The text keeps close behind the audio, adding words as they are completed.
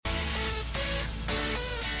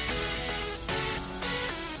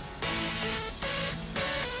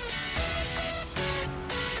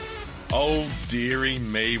Oh, dearie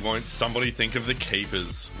me, won't somebody think of the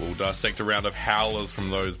keepers? We'll dissect a round of howlers from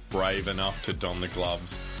those brave enough to don the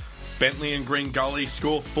gloves. Bentley and Green Gully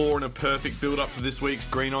score 4 in a perfect build-up to this week's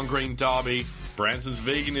green-on-green derby. Branson's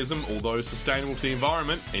veganism, although sustainable to the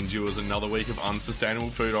environment, endures another week of unsustainable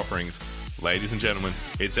food offerings. Ladies and gentlemen,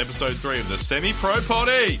 it's episode 3 of the Semi-Pro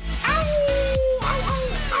Potty!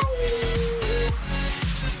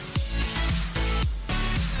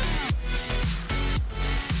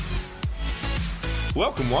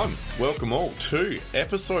 Welcome one, welcome all to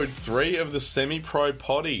episode 3 of the Semi-Pro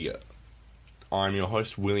Potty. I'm your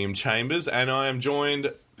host, William Chambers, and I am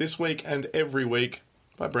joined this week and every week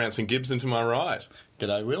by Branson Gibson to my right.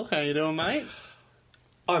 G'day, Will. How you doing, mate?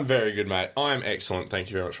 I'm very good, mate. I'm excellent. Thank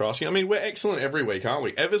you very much for asking. I mean, we're excellent every week, aren't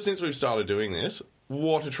we? Ever since we've started doing this,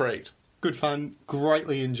 what a treat. Good fun.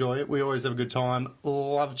 Greatly enjoy it. We always have a good time.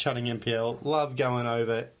 Love chatting NPL. Love going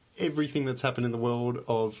over everything that's happened in the world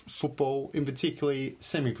of football, in particularly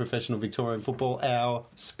semi-professional Victorian football, our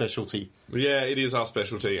specialty. Yeah, it is our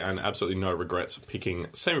specialty, and absolutely no regrets picking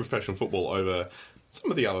semi-professional football over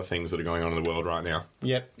some of the other things that are going on in the world right now.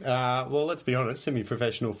 Yep. Well, let's be honest,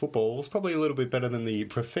 semi-professional football is probably a little bit better than the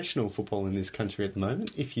professional football in this country at the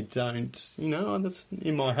moment. If you don't, that's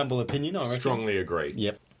in my humble opinion, I reckon. Strongly agree.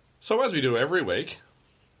 Yep. So as we do every week,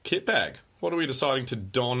 kit bag. What are we deciding to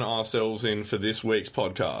don ourselves in for this week's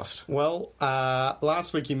podcast? Well,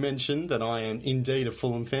 last week you mentioned that I am indeed a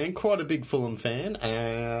Fulham fan, quite a big Fulham fan.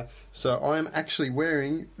 So I am actually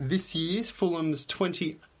wearing this year's Fulham's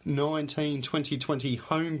 2019-2020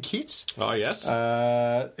 home kit. Oh, yes.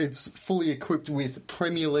 It's fully equipped with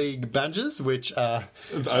Premier League badges, which are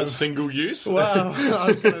single use? Well, I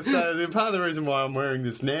was going to say, part of the reason why I'm wearing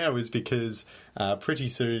this now is because pretty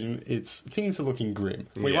soon things are looking grim.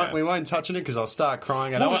 We won't touch on it because I'll start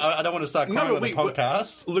crying. I don't want to start crying on the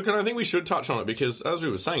podcast. Look, and I think we should touch on it because, as we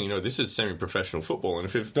were saying, this is semi-professional football,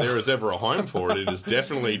 and if there is ever a home for it, it is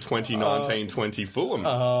definitely 2019-20 Fulham.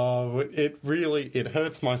 It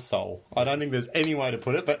hurts my soul. I don't think there's any way to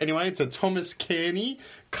put it, but anyway, it's a Thomas Kearney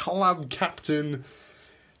club captain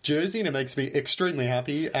jersey, and it makes me extremely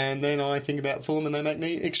happy, and then I think about Fulham and they make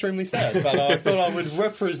me extremely sad, but I thought I would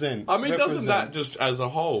represent. Doesn't that just as a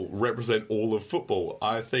whole represent all of football?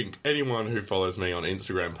 I think anyone who follows me on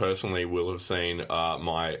Instagram personally will have seen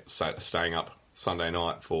my staying up Sunday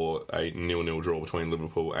night for a 0-0 draw between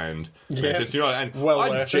Liverpool and Manchester United, and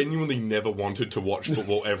I genuinely never wanted to watch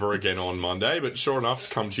football ever again on Monday, but sure enough,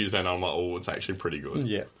 come Tuesday night I'm like, it's actually pretty good.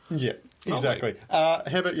 Yeah. Exactly. How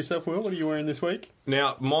about yourself, Will? What are you wearing this week?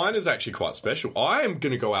 Now, mine is actually quite special. I am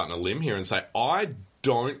going to go out on a limb here and say I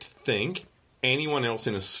don't think anyone else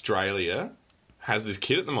in Australia has this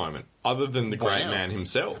kit at the moment, other than the great man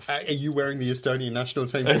himself. Are you wearing the Estonian national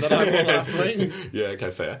team that I wore last week? Yeah,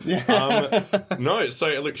 okay, fair. No, so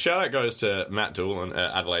look, shout out goes to Matt Doolan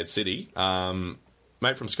at Adelaide City,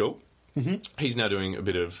 mate from school. Mm-hmm. He's now doing a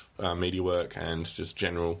bit of media work and just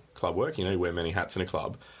general club work. You wear many hats in a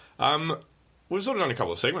club. We've sort of done a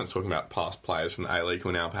couple of segments talking about past players from the A-League who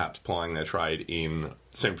are now perhaps plying their trade in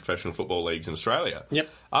semi-professional football leagues in Australia. Yep.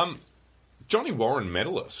 Johnny Warren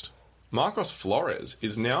medalist Marcos Flores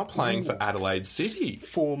is now playing for Adelaide City.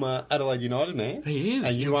 Former Adelaide United man. He is,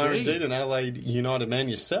 and you are indeed an Adelaide United man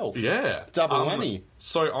yourself. Yeah. Double whammy.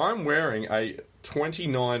 So I'm wearing a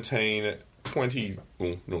 2019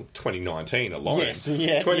 alone. Yes,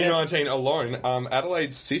 yeah. 2019 alone,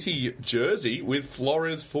 Adelaide City jersey with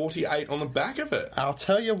Flores 48 on the back of it. I'll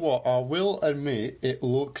tell you what, I will admit, it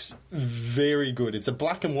looks very good. It's a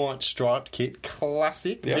black and white striped kit,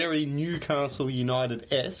 classic, very Newcastle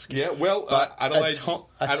United-esque. Yeah, well, Adelaide...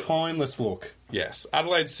 A timeless look. Yes,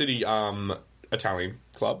 Adelaide City, Italian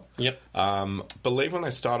club. Yep. Believe when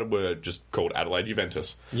they started were just called Adelaide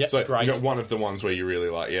Juventus. Yep, so great. You got one of the ones where you really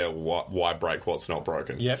like, why break what's not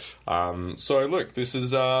broken? Yep. So look, this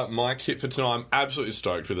is my kit for tonight. I'm absolutely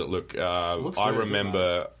stoked with it. Look, I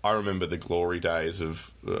remember the glory days of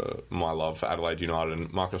my love for Adelaide United,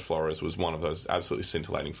 and Marcos Flores was one of those absolutely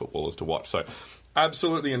scintillating footballers to watch. So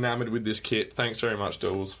absolutely enamoured with this kit. Thanks very much,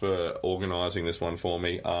 Dools, for organising this one for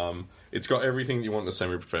me. It's got everything you want in a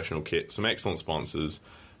semi-professional kit. Some excellent sponsors.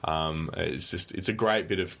 It's a great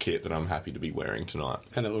bit of kit that I'm happy to be wearing tonight.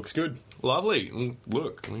 And it looks good. Lovely.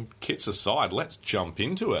 Look, kits aside, let's jump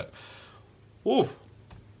into it. Ooh,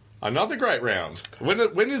 another great round. When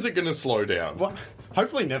is it going to slow down? What?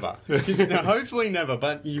 Hopefully never. No, hopefully never,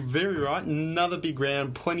 but you're very right. Another big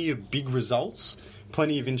round, plenty of big results.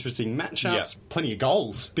 Plenty of interesting matchups, plenty of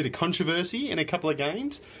goals, bit of controversy in a couple of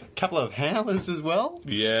games, couple of howlers as well.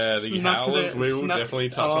 Yeah, the howlers we will definitely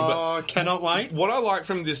touch on. But cannot wait. What I like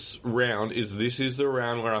from this round is this is the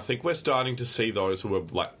round where I think we're starting to see those who are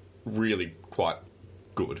like really quite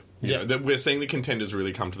good. You Yeah. know, that we're seeing the contenders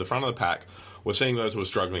really come to the front of the pack. We're seeing those who are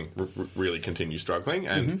struggling really continue struggling,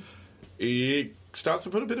 and it starts to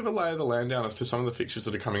put a bit of a lay of the land down as to some of the fixtures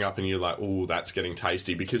that are coming up, and you're like, oh, that's getting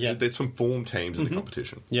tasty, because there's some form teams in the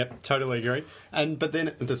competition. Yep, totally agree. But then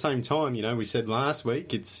at the same time, we said last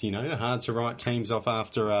week it's hard to write teams off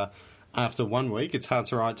after 1 week. It's hard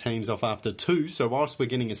to write teams off after 2. So whilst we're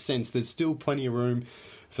getting a sense, there's still plenty of room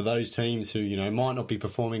for those teams who might not be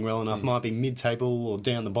performing well enough, might be mid-table or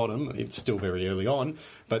down the bottom. It's still very early on,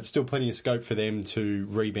 but still plenty of scope for them to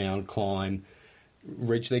rebound, climb,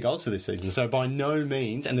 reach their goals for this season. So by no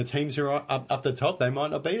means, and the teams who are up the top, they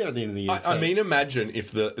might not be there at the end of the year. I mean, imagine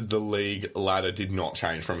if the league ladder did not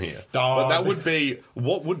change from here. Oh, but that would be,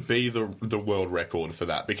 what would be the world record for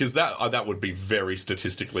that? Because that would be very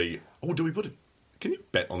statistically. Oh, do we put it? Can you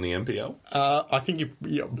bet on the NPL? I think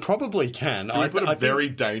you probably can. Do we put a very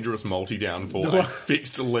dangerous multi down for a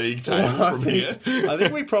fixed league table from here? I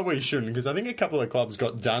think we probably shouldn't, because I think a couple of clubs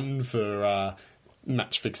got done for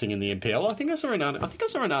match fixing in the NPL. I think I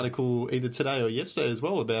saw an article either today or yesterday as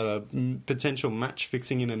well about a potential match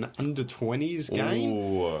fixing in an under 20s game.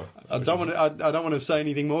 Ooh. I don't want to say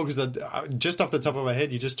anything more, because just off the top of my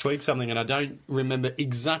head, you just tweaked something and I don't remember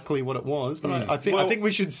exactly what it was. But I think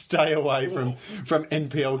we should stay away from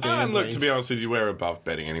NPL gambling. And look, to be honest with you, we're above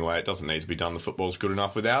betting anyway. It doesn't need to be done. The football's good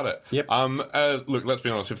enough without it. Yep. Look, let's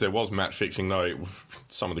be honest. If there was match fixing, though,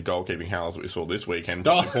 some of the goalkeeping howls that we saw this weekend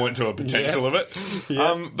probably point to a potential of it.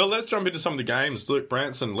 Yeah. But let's jump into some of the games. Luke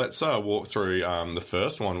Branson, let's walk through the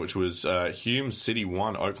first one, which was Hume City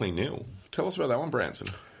 1, Oakley 0. Tell us about that one, Branson.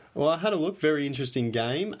 Well, I had a look. Very interesting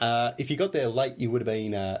game. If you got there late, you would have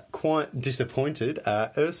been quite disappointed.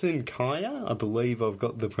 Ersin Kaya, I believe I've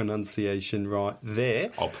got the pronunciation right there.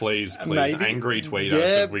 Oh, please, maybe. Angry tweet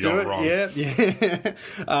us if we got it wrong.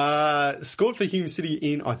 Yeah. Scored for Hume City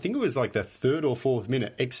in, I think it was like the 3rd or 4th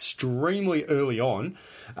minute, extremely early on.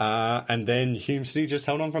 And then Hume City just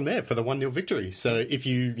held on from there for the 1-0 victory. So if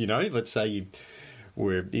you let's say you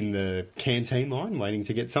were in the canteen line waiting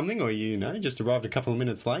to get something, or just arrived a couple of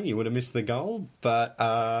minutes late, you would have missed the goal.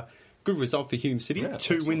 But good result for Hume City.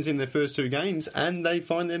 2 wins in their first 2 games, and they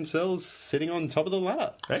find themselves sitting on top of the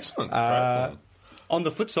ladder. Excellent. On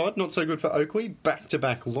the flip side, not so good for Oakley.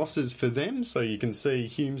 Back-to-back losses for them. So you can see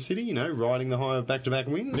Hume City, riding the high of back-to-back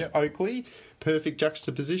wins. Yep. Oakley, perfect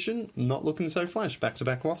juxtaposition, not looking so flash.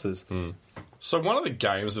 Back-to-back losses. So one of the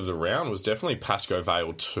games of the round was definitely Pascoe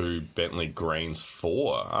Vale 2, Bentley Greens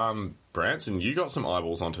 4. Branson, you got some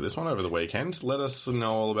eyeballs onto this one over the weekend. Let us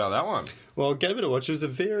know all about that one. Well, I gave it a watch. It was a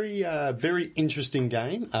very, very interesting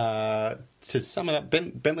game. To sum it up,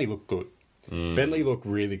 Bentley looked good. Bentley looked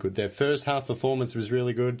really good. Their first half performance was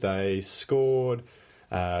really good. They scored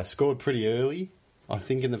pretty early, I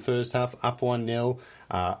think, in the first half, up 1-0.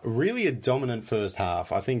 Really a dominant first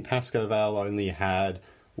half. I think Pascoe Vale only had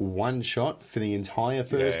 1 shot for the entire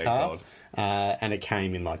first half, and it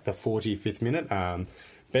came in like the 45th minute.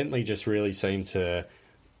 Bentley just really seemed to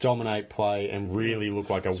dominate play and really look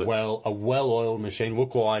like a well-oiled machine,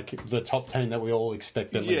 look like the top team that we all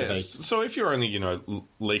expect Bentley to be. So if you're only,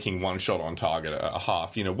 leaking 1 shot on target a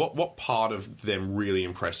half, what part of them really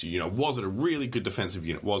impressed you? Was it a really good defensive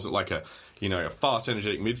unit? Was it like a fast,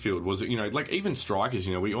 energetic midfield? Was it, like even strikers,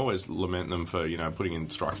 we always lament them for, putting in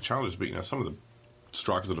striker challenges, but, some of the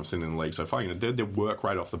strikers that I've seen in the league so far, their work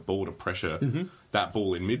rate off the ball to pressure that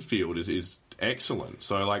ball in midfield is excellent.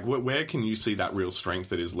 So, like, where can you see that real strength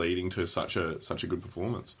that is leading to such a good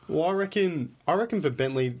performance? Well, I reckon for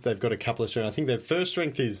Bentley, they've got a couple of strengths. I think their first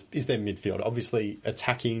strength is their midfield. Obviously,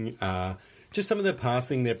 attacking, just some of their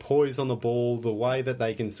passing, their poise on the ball, the way that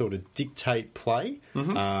they can sort of dictate play.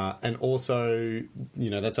 And also,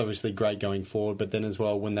 that's obviously great going forward. But then as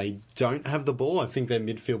well, when they don't have the ball, I think their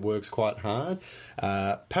midfield works quite hard.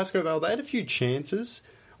 Pascoe Vale, they had a few chances.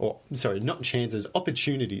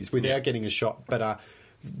 Opportunities without getting a shot. But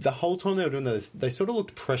the whole time they were doing this, they sort of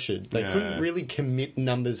looked pressured. They couldn't really commit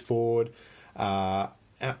numbers forward. The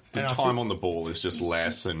time on the ball is just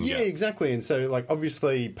less. And exactly. And so, like,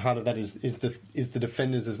 obviously part of that is the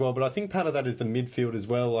defenders as well. But I think part of that is the midfield as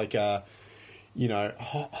well. Like,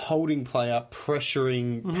 holding play up,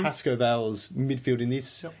 pressuring Pascoe Vale's midfield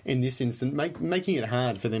in this instant, making it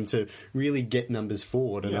hard for them to really get numbers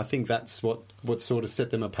forward. And I think that's what sort of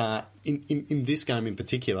set them apart in this game in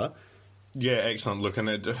particular. Yeah, excellent. Look, and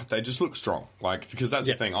they just look strong. Like, because that's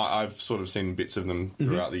the thing. I've sort of seen bits of them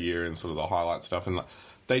throughout the year and sort of the highlight stuff, and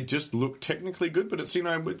they just look technically good. But it's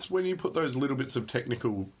it's when you put those little bits of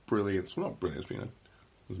technical brilliance, well, not brilliance, but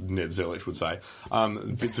as Ned Zelic would say,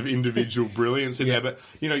 bits of individual brilliance in there. But,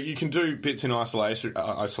 you can do bits in isolation,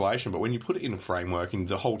 but when you put it in a framework and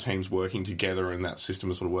the whole team's working together and that system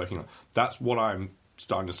is sort of working, that's what I'm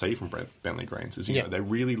starting to see from Bentley Greens. Is, they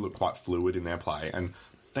really look quite fluid in their play and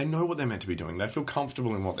they know what they're meant to be doing. They feel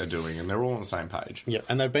comfortable in what they're doing and they're all on the same page. Yeah,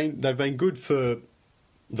 and they've been good for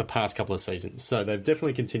the past couple of seasons. So they've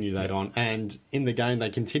definitely continued that on. And in the game, they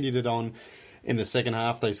continued it on. In the second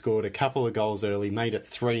half, they scored a couple of goals early, made it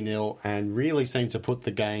 3-0, and really seemed to put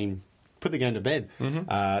the game to bed.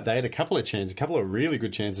 Mm-hmm. They had a couple of really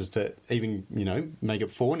good chances to even, make it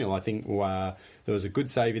 4-0. I think there was a good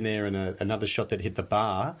save in there and another shot that hit the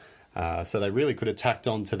bar. So they really could have tacked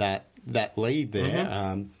on to that lead there.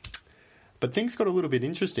 Mm-hmm. But things got a little bit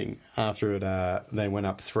interesting after they went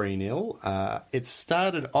up 3-0. It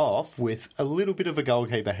started off with a little bit of a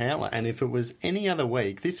goalkeeper howler, and if it was any other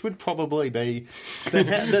week, this would probably be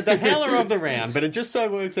the howler of the round. But it just so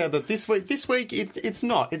works out that this week it's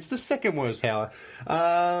not. It's the second worst howler.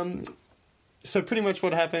 So pretty much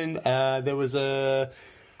what happened, there was a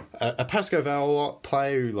Pascoe Vale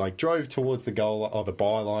player who drove towards the goal or the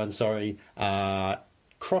byline.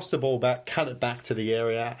 Crossed the ball back, cut it back to the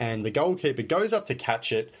area, and the goalkeeper goes up to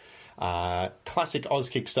catch it. Classic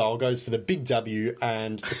Auskick style, goes for the big W,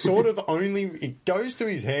 and it goes through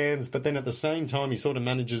his hands, but then at the same time he sort of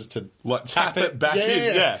manages to tap it back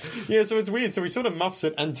in. Yeah, so it's weird. So he sort of muffs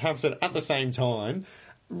it and taps it at the same time.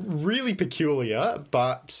 Really peculiar,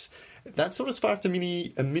 but that sort of sparked a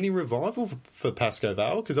mini revival for Pascoe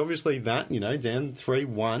Vale, because obviously that, down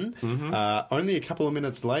 3-1. Mm-hmm. Only a couple of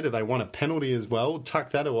minutes later, they won a penalty as well,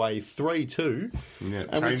 tucked that away 3-2. Yeah,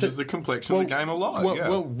 it changes the complexion of the game a lot.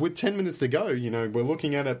 Well, with 10 minutes to go, we're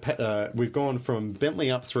looking at it. We've gone from Bentley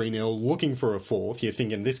up 3-0, looking for a fourth. You're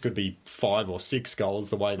thinking this could be 5 or 6 goals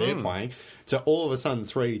the way they're playing, to all of a sudden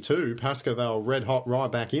 3-2. Pascoe Vale red hot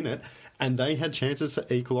right back in it. And they had chances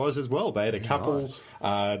to equalise as well. They had a couple.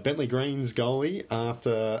 Nice. Bentley Green's goalie,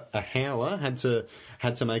 after a howler, had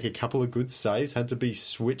to make a couple of good saves. Had to be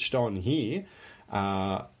switched on here.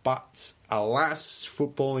 But alas,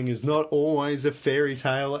 footballing is not always a fairy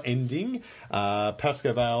tale ending.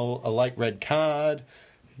 Pascoe Vale, a late red card,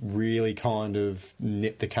 really kind of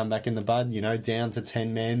nipped the comeback in the bud. Down to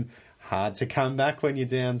 10 men. Hard to come back when you're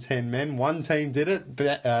down 10 men. One team did it,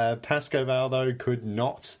 but Pascoe Vale, though, could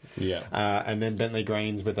not. Yeah. And then Bentley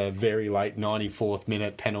Greens with a very late 94th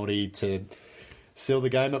minute penalty to seal the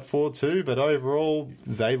game at 4-2. But overall,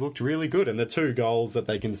 they looked really good. And the 2 goals that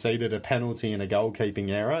they conceded, a penalty and a goalkeeping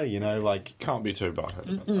error, Can't be too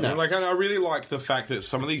bad. No. I really like the fact that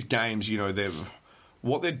some of these games,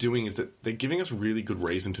 what they're doing is that they're giving us really good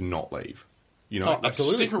reason to not leave.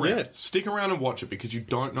 Absolutely. Stick around and watch it, because you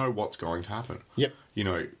don't know what's going to happen. Yep.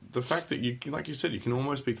 The fact that you, like you said, you can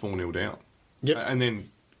almost be 4-0 down. Yep. And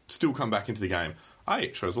then still come back into the game.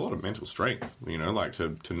 It shows a lot of mental strength,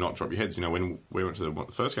 to not drop your heads. When we went to the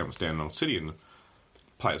first game, was down in City, and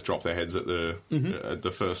players dropped their heads at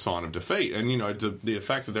the first sign of defeat. And, the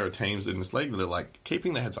fact that there are teams in this league that are,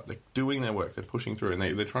 keeping their heads up, they're doing their work, they're pushing through, and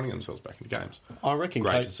they're trying to get themselves back into games.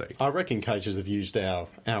 Great to see. I reckon coaches have used our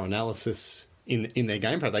analysis in their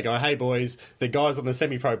game plan. They go, hey boys, the guys on the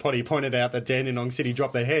semi-pro potty pointed out that Dandenong City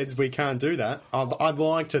dropped their heads. We can't do that. I'd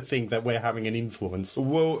like to think that we're having an influence.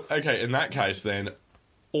 Well, okay, in that case then,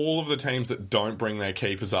 all of the teams that don't bring their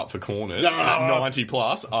keepers up for corners at 90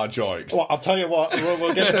 plus are jokes. Well, I'll tell you what,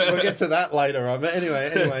 we'll get to that later on. But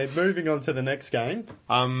anyway, moving on to the next game.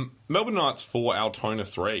 Melbourne Knights 4, Altona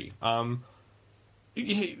 3.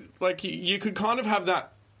 You could kind of have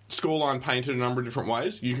that scoreline painted a number of different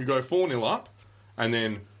ways. You could go 4-0 up and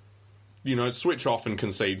then, switch off and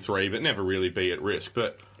concede 3, but never really be at risk.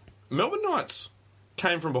 But Melbourne Knights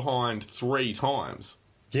came from behind 3 times.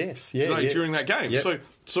 Yes, during that game. Yep.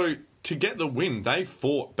 So to get the win, they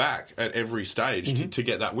fought back at every stage to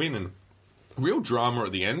get that win, and real drama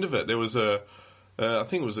at the end of it. There was I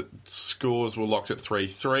think it was scores were locked at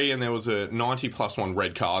 3-3, and there was a 90+1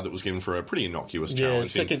 red card that was given for a pretty innocuous challenge.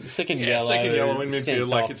 Second yellow in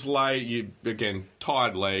midfield. It's late. You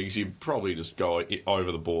tired legs. You probably just go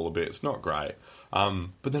over the ball a bit. It's not great.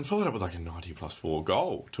 But then followed up with a 90+4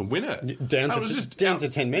 goal to win it. Down to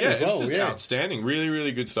 10 men as well. It was just outstanding. Really,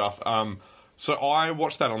 really good stuff. So I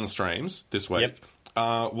watched that on the streams this week.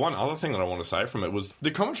 Yep. One other thing that I want to say from it was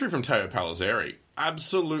the commentary from Teo Palazzeri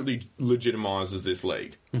absolutely legitimises this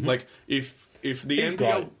league. Mm-hmm. If the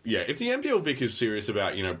NPL Vic is serious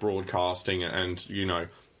about broadcasting and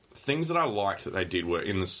things that I liked that they did were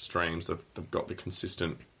in the streams. They've got the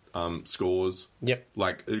consistent scores. Yep.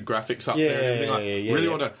 Graphics up there and everything. Really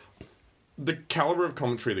want to. the calibre of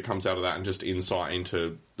commentary that comes out of that and just insight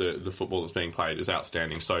into the football that's being played is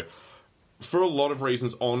outstanding. So, for a lot of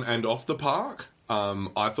reasons on and off the park,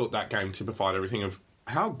 I thought that game typified everything of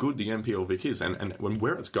how good the NPL Vic is and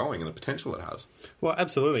where it's going and the potential it has. Well,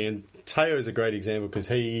 absolutely. And Teo is a great example because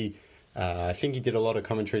he, I think he did a lot of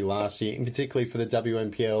commentary last year, and particularly for the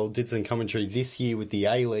WNPL, did some commentary this year with the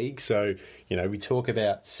A-League. So, we talk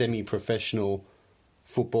about semi-professional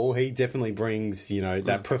football. He definitely brings,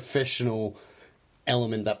 that professional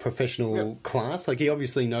element, that professional class. Like, he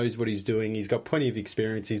obviously knows what he's doing. He's got plenty of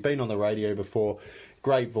experience. He's been on the radio before.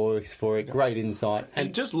 Great voice for it, great insight. And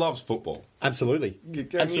he just loves football. Absolutely.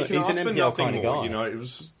 Absolutely. He's an NPL kind of guy. It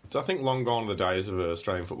was, I think, long gone are the days of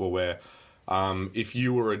Australian football where if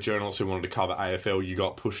you were a journalist who wanted to cover AFL, you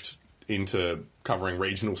got pushed into covering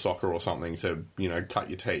regional soccer or something to, cut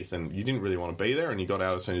your teeth, and you didn't really want to be there, and you got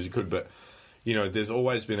out as soon as you could. But, there's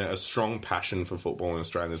always been a strong passion for football in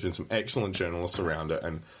Australia. There's been some excellent journalists around it,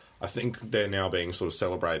 and I think they're now being sort of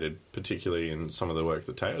celebrated, particularly in some of the work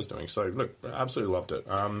that Teo's doing. So, look, I absolutely loved it.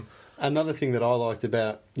 Another thing that I liked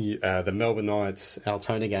about the Melbourne Knights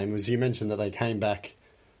Altona game was you mentioned that they came back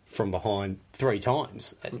from behind 3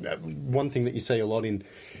 times. One thing that you see a lot in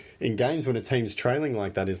games when a team's trailing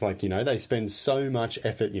like that is they spend so much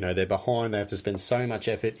effort, they're behind, they have to spend so much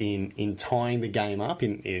effort in tying the game up,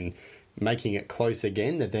 in making it close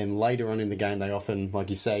again, that then later on in the game they often, like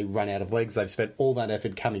you say, run out of legs. They've spent all that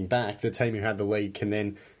effort coming back. The team who had the lead can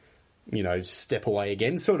then, step away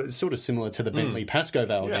again. Sort of similar to the Bentley Pascoe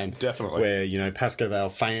Vale game. Definitely. Where, Pascoe Vale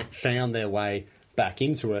found their way back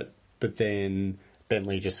into it, but then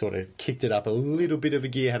Bentley just sort of kicked it up a little bit of a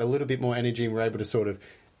gear, had a little bit more energy, and were able to sort of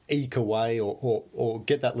eke away or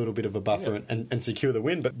get that little bit of a buffer and secure the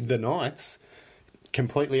win. But the Knights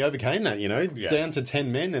completely overcame that, down to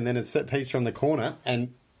 10 men and then a set piece from the corner.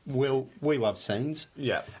 And we love scenes.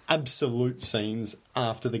 Yeah. Absolute scenes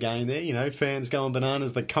after the game there. Fans going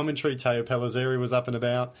bananas. The commentary, Teo Pellizzeri was up and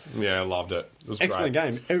about. Yeah, I loved it. It was excellent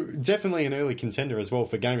great. game. Definitely an early contender as well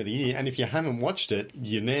for Game of the Year. And if you haven't watched it,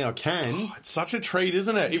 you now can. Oh, it's such a treat,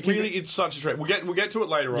 isn't it? It's such a treat. We'll get to it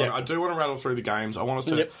later on. I do want to rattle through the games. I want us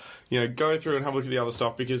to go through and have a look at the other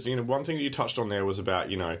stuff because, one thing that you touched on there was about,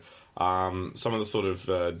 some of the sort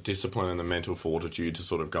of discipline and the mental fortitude to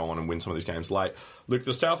sort of go on and win some of these games late. Look,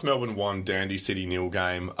 the South Melbourne 1, Dandy City 0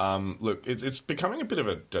 game. Look, it's becoming a bit of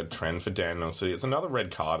a trend for Dandenong City. It's another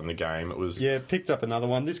red card in the game. It was picked up another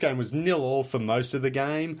one. This game was 0-0 for most of the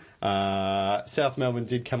game. South Melbourne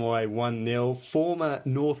did come away 1-0. Former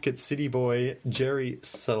Northcote City boy Jerry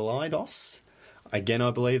Salidos. Again,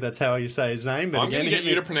 I believe that's how you say his name. But I'm going to get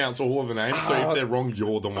you to pronounce all of the names, so if they're wrong,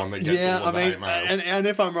 you're the one that gets all of the names. And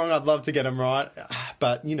if I'm wrong, I'd love to get them right.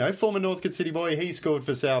 But, former Northcote City boy, he scored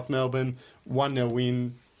for South Melbourne. 1-0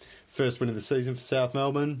 win. First win of the season for South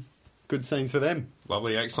Melbourne. Good scenes for them.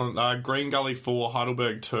 Lovely, excellent. Green Gully 4,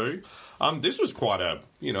 Heidelberg 2. This was quite a,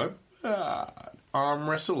 arm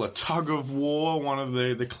wrestle, a tug of war, one of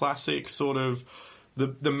the classic sort of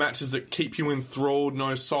the matches that keep you enthralled.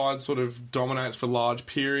 No side sort of dominates for large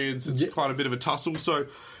periods. It's quite a bit of a tussle. So,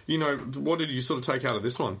 what did you sort of take out of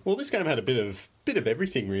this one? Well, this game had a bit of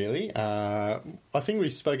everything, really. I think we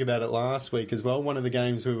spoke about it last week as well. One of the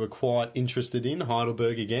games we were quite interested in,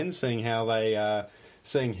 Heidelberg again, seeing how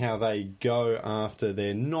they go after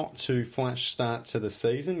their not too flash start to the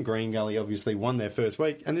season. Green Gully obviously won their first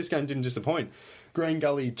week, and this game didn't disappoint. Green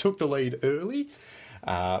Gully took the lead early.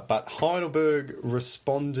 But Heidelberg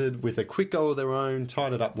responded with a quick goal of their own,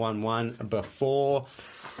 tied it up 1-1 before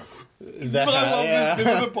I love this bit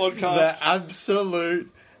of the podcast. The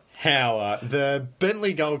absolute howler. The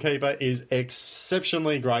Bentley goalkeeper is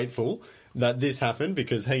exceptionally grateful that this happened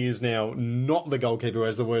because he is now not the goalkeeper who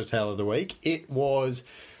has the worst howler of the week. It was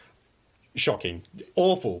shocking.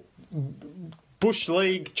 Awful. Bush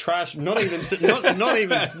League trash, not even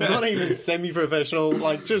semi-professional,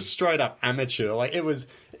 like just straight up amateur. Like it was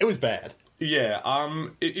bad. Yeah.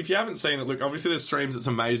 If you haven't seen it, look, obviously there's streams. It's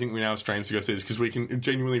amazing we now have streams to go see this because we can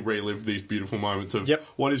genuinely relive these beautiful moments of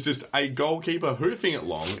what is just a goalkeeper hoofing it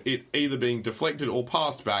long, it either being deflected or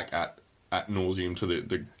passed back at nauseum to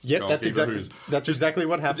the goalkeeper. That's exactly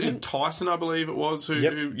what happened. Tyson, I believe it was, who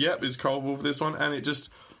is culpable for this one, and it just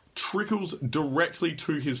trickles directly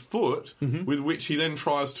to his foot, with which he then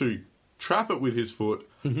tries to trap it with his foot,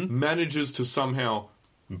 manages to somehow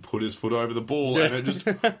put his foot over the ball, and it just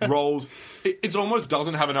rolls. It almost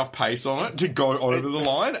doesn't have enough pace on it to go over the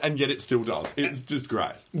line, and yet it still does. It's just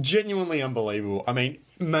great. Genuinely unbelievable. I mean,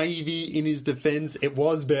 maybe in his defence, it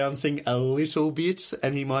was bouncing a little bit,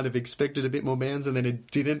 and he might have expected a bit more bounce, and then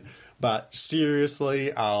it didn't. But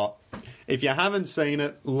seriously, if you haven't seen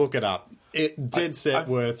it, look it up. dead set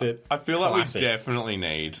worth it. I feel like Classic. we definitely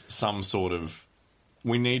need some sort of...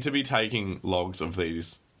 We need to be taking logs of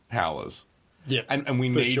these howlers. Yeah, And we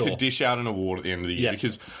for need sure. to dish out an award at the end of the year Yeah.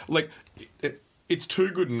 because, like, it's too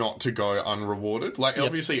good not to go unrewarded. Like,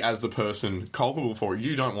 obviously, as the person culpable for it,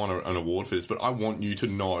 you don't want an award for this, but I want you to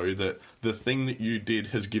know that the thing that you did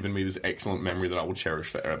has given me this excellent memory that I will cherish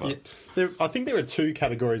forever. Yeah. I think there are two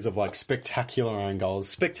categories of like spectacular own goals.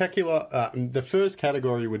 Spectacular. The first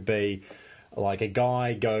category would be like a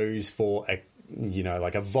guy goes for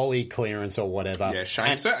like a volley clearance or whatever. Yeah,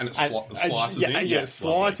 shanks it and it slices in. Yeah,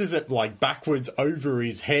 slices it like backwards over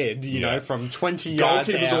his head, you know, from 20 yards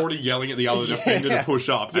out. Goalkeeper's already yelling at the other defender to push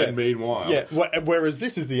up, and meanwhile... Yeah, whereas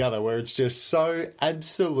this is the other, where it's just so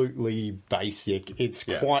absolutely basic. It's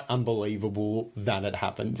quite unbelievable that it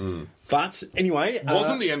happened. But anyway... It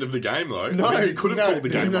wasn't the end of the game, though. No, I mean, you could have called the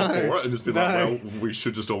game off for it and just been like, no. well, we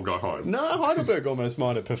should just all go home. No, Heidelberg almost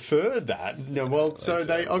might have preferred that. No, well, so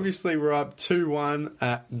they obviously were up 2-1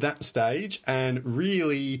 at that stage, and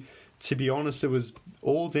really, to be honest, it was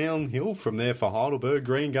all downhill from there for Heidelberg.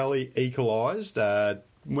 Green Gully equalised,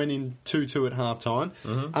 went in 2-2 at half-time.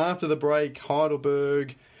 After the break,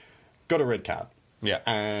 Heidelberg got a red card. Yeah.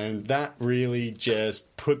 And that really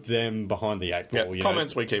just put them behind the eight ball. Yeah,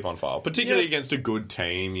 comments we keep on file. Particularly against a good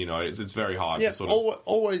team, it's very hard to sort of...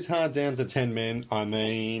 always hard down to 10 men. I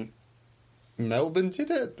mean, Melbourne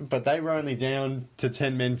did it, but they were only down to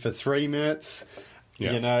 10 men for 3 minutes.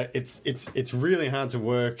 Yeah. It's really hard to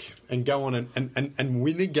work and go on and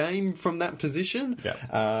win a game from that position.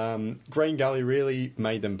 Yeah. Green Gully really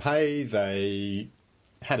made them pay. They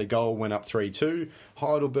had a goal, went up 3-2.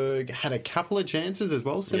 Heidelberg had a couple of chances as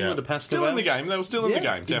well, similar to Pascal. Still in the game. They were still in the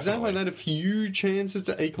game, definitely. Exactly. They had a few chances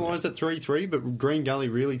to equalise at 3-3, but Green Gully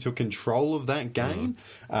really took control of that game.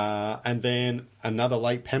 And then another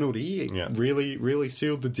late penalty really, really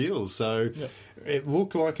sealed the deal. So it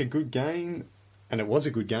looked like a good game, and it was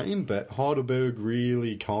a good game, but Heidelberg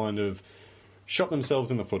really kind of shot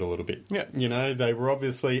themselves in the foot a little bit. Yeah. They were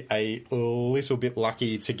obviously a little bit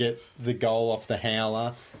lucky to get the goal off the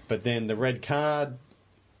howler, but then the red card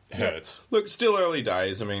hurts. Look, still early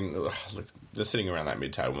days. I mean, look, they're sitting around that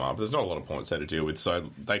mid-table mark. There's not a lot of points there to deal with, so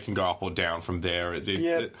they can go up or down from there.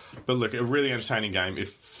 But look, a really entertaining game,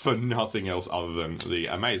 if for nothing else other than the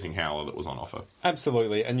amazing howler that was on offer.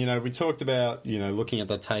 Absolutely. And, we talked about, looking at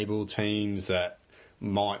the table teams that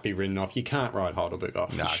might be written off. You can't write Heidelberg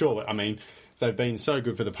off. No. Sure. I mean, they've been so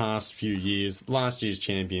good for the past few years. Last year's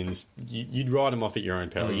champions, you'd write them off at your own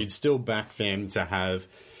peril. You'd still back them to have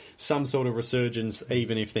some sort of resurgence,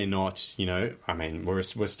 even if they're not, I mean, we're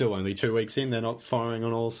still only 2 weeks in. They're not firing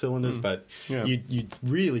on all cylinders, but you'd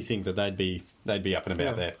really think that they'd be up and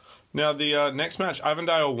about there. Now, the next match,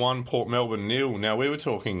 Avondale 1, Port Melbourne 0. Now, we were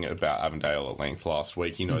talking about Avondale at length last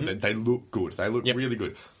week. They look good. They look really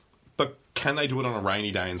good. But can they do it on a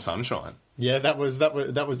rainy day in sunshine? Yeah, that was the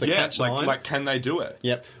catch line. Like, can they do it?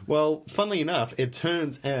 Yep. Well, funnily enough, it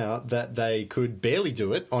turns out that they could barely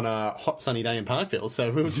do it on a hot sunny day in Parkville. So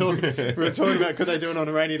we were talking about could they do it on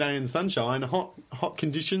a rainy day in sunshine, hot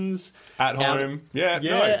conditions at home.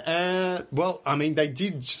 Well, I mean, they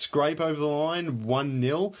did scrape over the line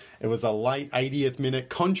 1-0. It was a late 80th minute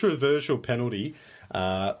controversial penalty.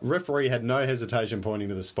 Referee had no hesitation pointing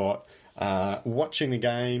to the spot. Watching the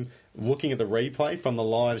game, looking at the replay from the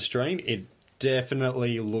live stream, it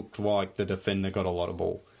definitely looked like the defender got a lot of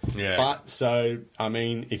ball. Yeah. But, so, I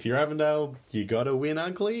mean, if you're Avondale, you got to win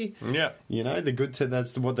ugly. Yeah.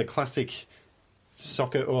 That's what the classic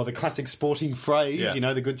soccer or the classic sporting phrase,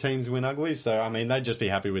 the good teams win ugly. So, I mean, they'd just be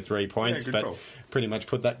happy with 3 points, but pretty much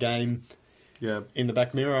put that game in the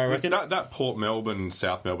back mirror, I reckon. That Port Melbourne,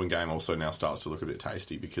 South Melbourne game also now starts to look a bit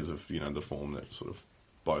tasty because of, the form that sort of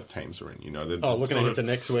both teams are in. Looking ahead to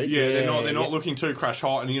next week. They're not looking too crash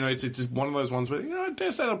hot, and it's one of those ones where I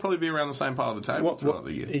dare say they'll probably be around the same part of the table throughout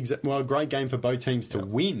the year. Well, great game for both teams to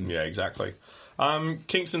win. Yeah, exactly.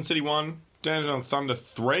 Kingston City 1, Dandenong Thunder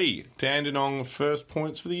 3. Dandenong first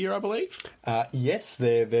points for the year, I believe. Yes,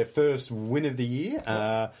 their first win of the year.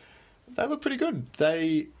 They look pretty good.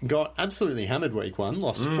 They got absolutely hammered week 1,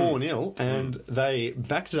 lost 4-0, and they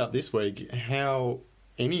backed it up this week. How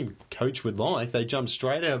any coach would like. They jumped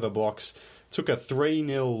straight out of the blocks, took a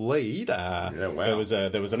 3-0 lead.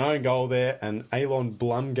 There was an own goal there, an Alon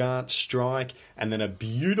Blumgart strike, and then a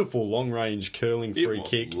beautiful long-range curling free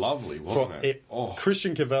kick. Lovely, wasn't it?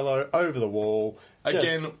 Christian Cavello over the wall.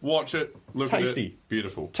 Again, watch it. Look tasty. At it.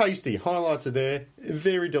 Beautiful. Tasty. Highlights are there.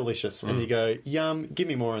 Very delicious. And you go, yum, give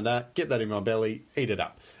me more of that. Get that in my belly. Eat it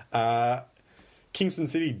up. Kingston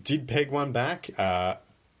City did peg one back.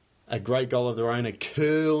 A great goal of their own, a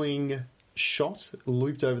curling shot,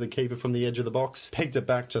 looped over the keeper from the edge of the box, pegged it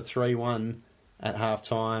back to 3-1 at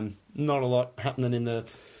half-time. Not a lot happening in the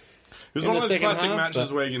It was one of those classic half,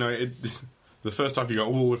 matches where, the first half you go,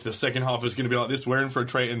 oh, if the second half is going to be like this, we're in for a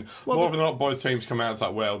treat. And more often than not, both teams come out, it's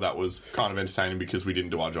like, well, that was kind of entertaining because we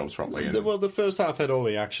didn't do our jobs properly. The first half had all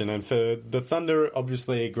the action. And for the Thunder,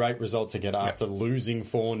 obviously a great result to get after losing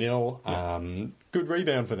 4-0. Good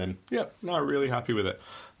rebound for them. Yep, no, really happy with it.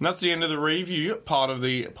 And that's the end of the review part of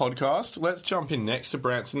the podcast. Let's jump in next to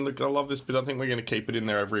Branson. Look, I love this bit. I think we're going to keep it in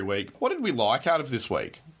there every week. What did we like out of this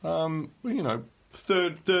week?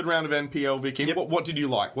 Third round of NPL, Vicky. Yep. What did you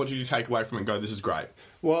like? What did you take away from it and go, this is great?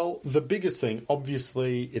 Well, the biggest thing,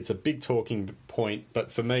 obviously, it's a big talking point,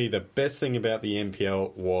 but for me, the best thing about the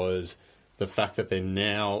NPL was the fact that they're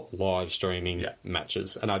now live streaming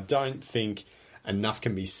matches. And I don't think enough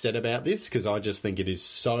can be said about this, because I just think it is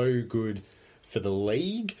so good for the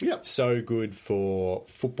league, so good for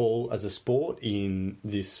football as a sport in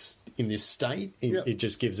this state. It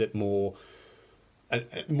just gives it more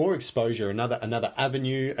exposure, another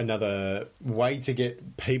avenue, another way to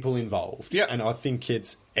get people involved. Yeah. And I think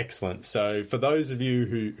it's excellent. So for those of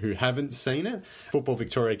you who haven't seen it, Football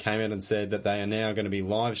Victoria came out and said that they are now going to be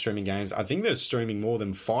live streaming games. I think they're streaming more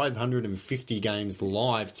than 550 games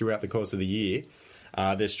live throughout the course of the year.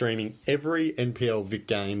 They're streaming every NPL Vic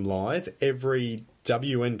game live, every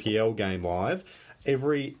WNPL game live,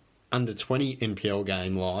 every under 20 NPL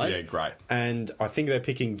game live. Yeah, great. And I think they're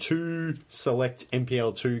picking 2 select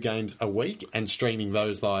NPL 2 games a week and streaming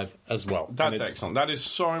those live as well. That's excellent. That is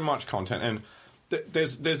so much content. And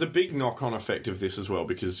there's a big knock-on effect of this as well,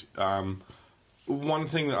 because one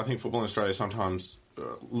thing that I think football in Australia sometimes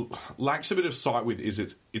lacks a bit of sight with is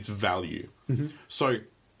its value. Mm-hmm. So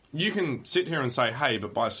you can sit here and say, hey,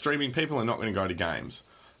 but by streaming, people are not going to go to games.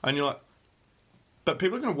 And you're like, but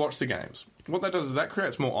people are going to watch the games. What that does is that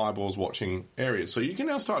creates more eyeballs watching areas. So you can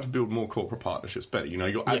now start to build more corporate partnerships better.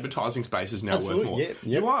 Your advertising space is now worth more. Yep.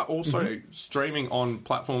 You are also streaming on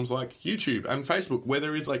platforms like YouTube and Facebook, where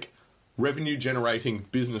there is revenue generating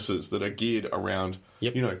businesses that are geared around,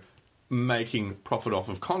 making profit off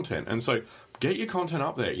of content. And so get your content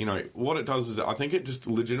up there. What it does is I think it just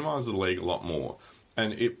legitimizes the league a lot more.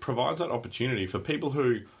 And it provides that opportunity for people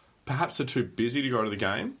who perhaps are too busy to go to the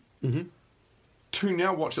game to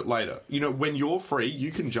now watch it later. When you're free,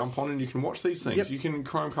 you can jump on and you can watch these things. Yep. You can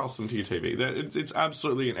Chromecast them to your TV. It's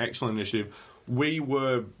absolutely an excellent initiative. We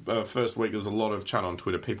were, first week, there was a lot of chat on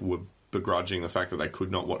Twitter. People were begrudging the fact that they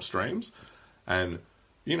could not watch streams. And,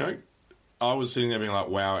 I was sitting there being like,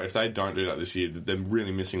 wow, if they don't do that this year, they're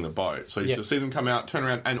really missing the boat. So to see them come out, turn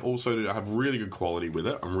around, and also to have really good quality with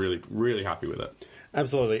it, I'm really, really happy with it.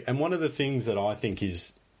 Absolutely. And one of the things that I think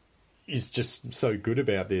is just so good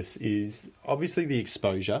about this is obviously the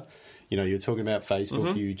exposure. You're talking about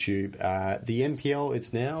Facebook, YouTube, the NPL.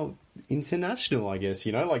 It's now international, I guess.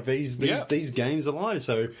 These games are live.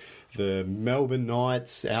 So the Melbourne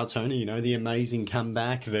Knights, our Tony, the amazing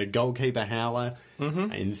comeback, the goalkeeper howler.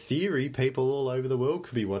 In theory, people all over the world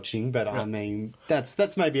could be watching. But I mean,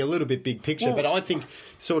 that's maybe a little bit big picture. But I think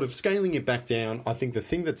sort of scaling it back down, I think the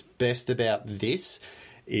thing that's best about this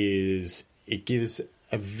is it gives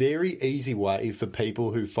a very easy way for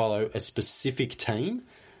people who follow a specific team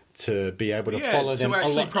to be able to follow them. To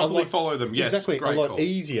actually properly follow them, yes. Exactly, great a lot call.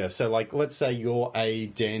 Easier. So, let's say you're a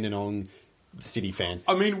Dandenong City fan.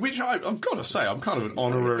 I mean, which I've got to say, I'm kind of an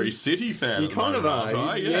honorary City fan. You kind of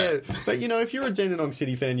are, yeah. But, if you're a Dandenong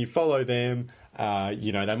City fan, you follow them.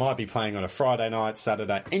 They might be playing on a Friday night,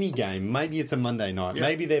 Saturday, any game. Maybe it's a Monday night. Yeah.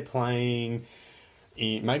 Maybe they're playing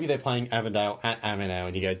Avondale at Avondale,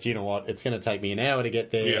 and you go, do you know what? It's going to take me an hour to get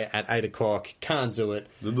there at 8 o'clock. Can't do it.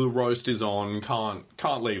 The roast is on.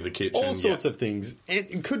 Can't leave the kitchen. All sorts of things.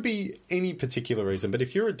 It could be any particular reason, but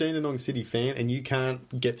if you're a Dandenong City fan and you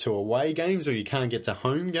can't get to away games or you can't get to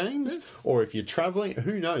home games, or if you're travelling,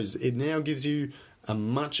 who knows? It now gives you a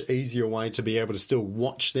much easier way to be able to still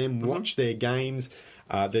watch them, watch their games.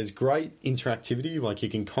 There's great interactivity. You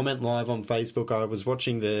can comment live on Facebook. I was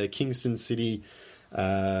watching the Kingston City...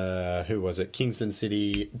 who was it? Kingston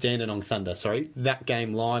City, Dandenong Thunder, that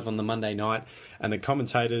game live on the Monday night, and the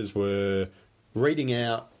commentators were reading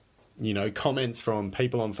out, comments from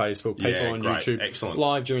people on Facebook, people on YouTube, excellent.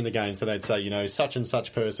 Live during the game. So they'd say, such and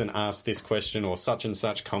such person asked this question, or such and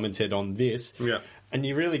such commented on this. Yeah. And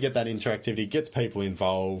you really get that interactivity, gets people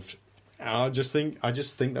involved. I just think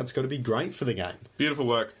that's got to be great for the game. Beautiful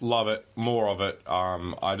work, love it, more of it.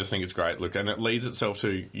 I just think it's great. Look, and it leads itself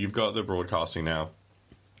to, you've got the broadcasting now.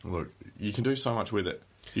 Look, you can do so much with it.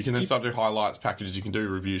 You can then start to do highlights packages. You can do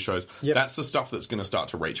review shows. Yep. That's the stuff that's going to start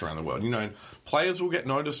to reach around the world. And players will get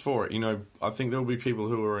noticed for it. I think there will be people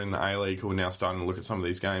who are in the A-League who are now starting to look at some of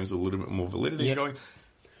these games with a little bit more validity and going,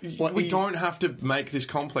 we don't have to make this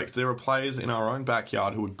complex. There are players in our own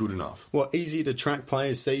backyard who are good enough. Well, easy to track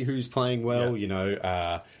players, see who's playing well.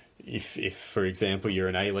 If, for example, you're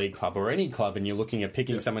an A-League club or any club and you're looking at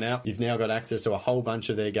picking someone out, you've now got access to a whole bunch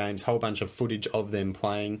of their games, whole bunch of footage of them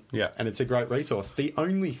playing. Yeah. And it's a great resource. The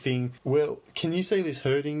only thing, can you see this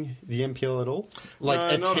hurting the NPL at all?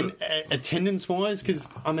 Attendance-wise? Because,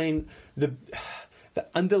 the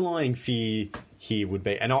underlying fear here would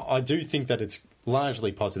be, and I do think that it's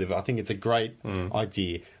largely positive. I think it's a great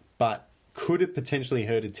idea, but could it potentially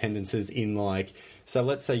hurt attendances in so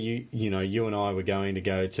let's say you and I were going to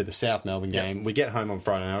go to the South Melbourne game. We get home on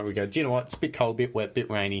Friday night. We go, do you know what? It's a bit cold, bit wet, bit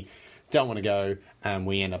rainy. Don't want to go. And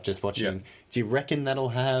we end up just watching. Yeah. Do you reckon that'll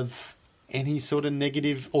have any sort of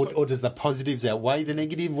negative, or does the positives outweigh the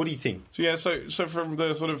negative? What do you think? So from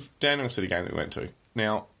the sort of Dandenong City game that we went to,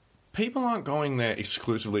 now, people aren't going there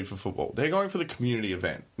exclusively for football. They're going for the community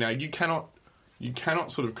event. Now, you cannot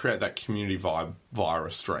sort of create that community vibe via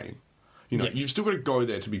a stream. You've still got to go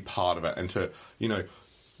there to be part of it and to,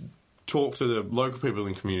 talk to the local people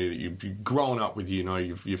in the community that you've grown up with,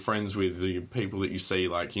 you're friends with, the people that you see,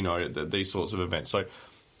 these sorts of events. So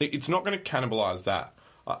it's not going to cannibalise that.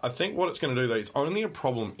 I think what it's going to do, though, it's only a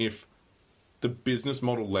problem if the business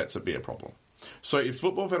model lets it be a problem. So if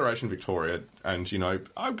Football Federation Victoria and,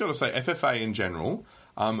 I've got to say FFA in general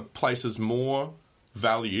places more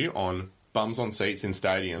value on bums on seats in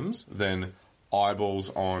stadiums than eyeballs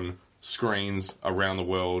on screens around the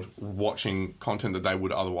world watching content that they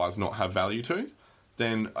would otherwise not have value to,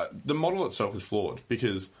 then the model itself is flawed.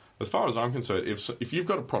 Because as far as I'm concerned, if you've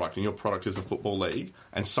got a product and your product is a football league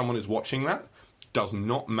and someone is watching that, does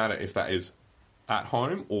not matter if that is at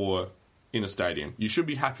home or in a stadium. You should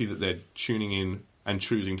be happy that they're tuning in and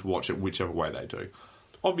choosing to watch it whichever way they do.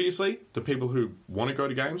 Obviously, the people who want to go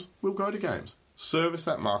to games will go to games. Service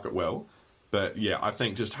that market well. But yeah, I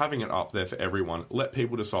think just having it up there for everyone, let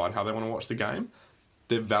people decide how they want to watch the game.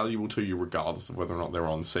 They're valuable to you regardless of whether or not they're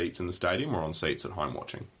on seats in the stadium or on seats at home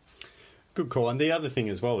watching. Good call. And the other thing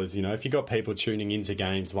as well is, if you've got people tuning into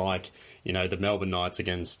games like, the Melbourne Knights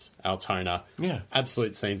against Altona,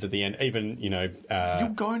 absolute scenes at the end. Even, you'll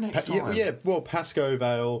go next time. Yeah, well, Pascoe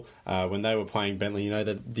Vale, when they were playing Bentley,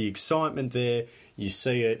 the excitement there, you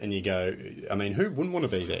see it and you go, who wouldn't want to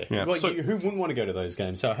be there? Yeah. Who wouldn't want to go to those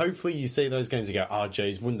games? So hopefully you see those games and go, oh,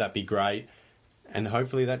 geez, wouldn't that be great? And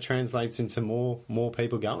hopefully that translates into more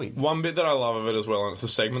people going. One bit that I love of it as well, and it's the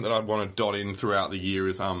segment that I'd want to dot in throughout the year,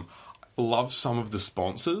 is love some of the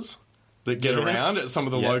sponsors that get around at some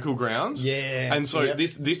of the local grounds. Yeah. And so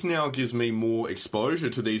this now gives me more exposure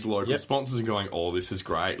to these local sponsors and going, oh, this is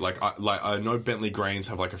great. I know Bentley Greens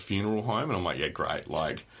have a funeral home, and I'm like, yeah, great.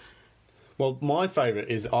 Well, my favourite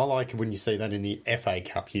is, I like when you see that in the FA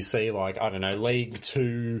Cup. You see, League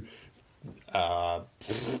 2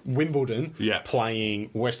 Wimbledon playing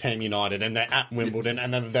West Ham United, and they're at Wimbledon,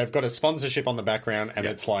 and then they've got a sponsorship on the background, and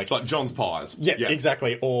it's like John's Pies. Yeah,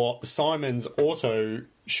 exactly. Or Simon's Auto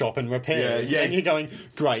Shop and Repairs. And you're going,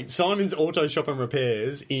 great, Simon's Auto Shop and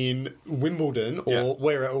Repairs in Wimbledon, or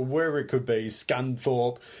wherever it could be,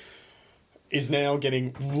 Scunthorpe, is now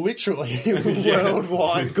getting literally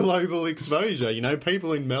worldwide global exposure.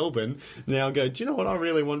 People in Melbourne now go, do you know what? I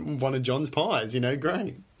really want one of John's Pies.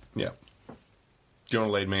 Great. Yeah. Do you want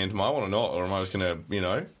to lead me into my one or not? Or am I just going to,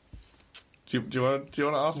 Do you want to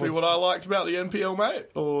ask me what I liked about the NPL, mate?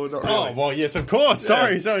 Or not really? Oh, well, yes, of course.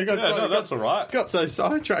 Sorry. That's all right. Got so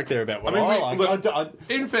sidetracked there about what I like.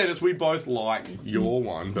 In fairness, we both like your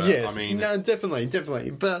one, but yes, no, definitely.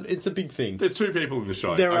 But it's a big thing. There's two people in the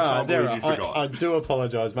show. There I are. You forgot. I do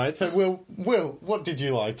apologise, mate. So, Will, what did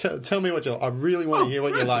you like? Tell me what you like. I really want to hear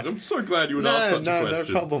what you like. I'm so glad you would ask such a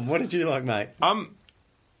question. No problem. What did you like, mate?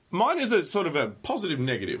 Mine is a sort of a positive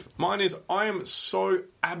negative. Mine is I am so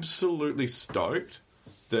absolutely stoked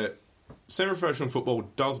that semi-professional football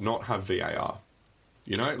does not have VAR.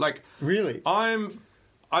 Really?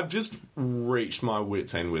 I've just reached my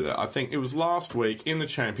wit's end with it. I think it was last week in the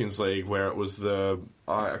Champions League where it was I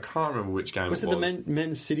can't remember which game it was. Was it the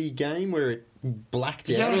Man City game where it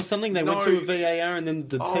blacked out or something? They went to a VAR and then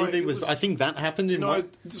the TV was... I think that happened in...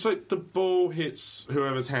 So the ball hits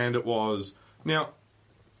whoever's hand it was. Now...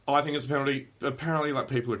 I think it's a penalty. Apparently,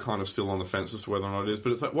 people are kind of still on the fence as to whether or not it is,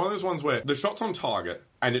 but it's one of those ones where the shot's on target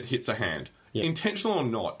and it hits a hand. Yep. Intentional or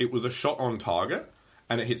not, it was a shot on target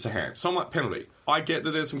and it hits a hand. So I'm like, penalty. I get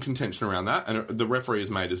that there's some contention around that, and the referee has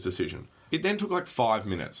made his decision. it then took like 5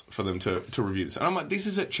 minutes for them to review this. And I'm like, this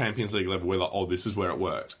is at Champions League level. We're like, oh, this is where it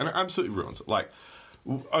works. And it absolutely ruins it. Like,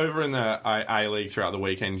 over in the A-League throughout the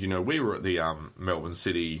weekend, we were at the Melbourne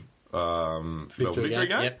City Victory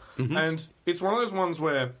game. Yep. Mm-hmm. And it's one of those ones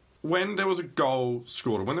where when there was a goal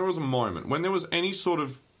scored, or when there was a moment, when there was any sort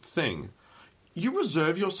of thing, you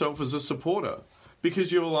reserve yourself as a supporter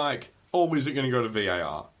because you're like, oh, is it going to go to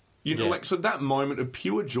VAR? So that moment of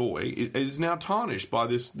pure joy is now tarnished by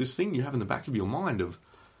this thing you have in the back of your mind of,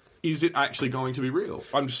 is it actually going to be real?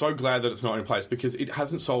 I'm so glad that it's not in place because it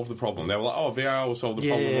hasn't solved the problem. They were like, oh, VAR will solve the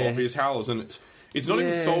problem of obvious howls, and it's not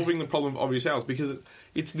even solving the problem of obvious howls because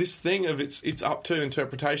it's this thing of it's up to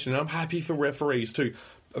interpretation. And I'm happy for referees to.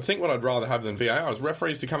 I think what I'd rather have than VAR is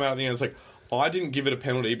referees to come out at the end and say, I didn't give it a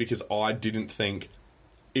penalty because I didn't think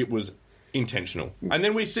it was intentional. And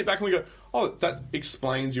then we sit back and we go, oh, that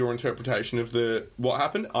explains your interpretation of what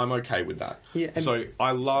happened. I'm okay with that. Yeah, so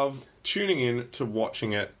I love tuning in to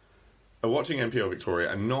watching NPL Victoria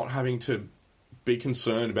and not having to be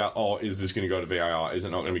concerned about, oh, is this going to go to VAR? Is it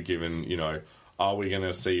not going to be given, are we going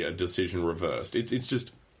to see a decision reversed? It's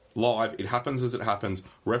just live. It happens as it happens.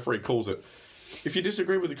 Referee calls it. If you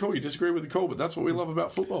disagree with the call, you disagree with the call, but that's what we love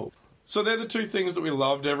about football. So they're the two things that we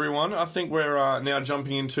loved, everyone. I think we're now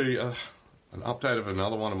jumping into an update of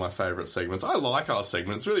another one of my favourite segments. I like our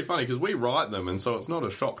segments. It's really funny because we write them, and so it's not a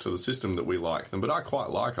shock to the system that we like them, but I quite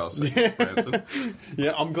like our segments, Branson.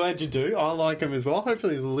 Yeah, I'm glad you do. I like them as well.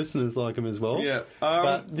 Hopefully the listeners like them as well. Yeah.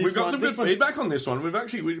 We've got some good feedback on this one.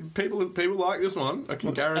 People like this one. I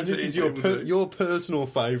can guarantee. And this is your personal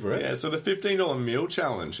favourite. Yeah, so the $15 meal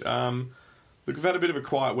challenge. Look, we've had a bit of a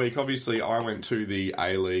quiet week. Obviously, I went to the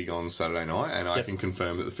A-League on Saturday night, and I can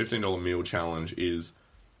confirm that the $15 meal challenge is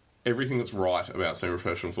everything that's right about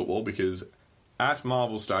semi-professional football, because at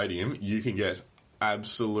Marvel Stadium, you can get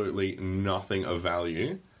absolutely nothing of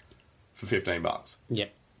value for $15.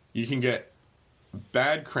 Yep. You can get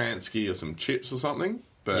bad Kransky or some chips or something,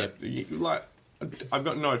 but I've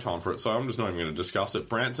got no time for it, so I'm just not even going to discuss it.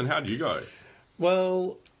 Branson, how do you go?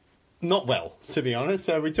 Well, not well, to be honest.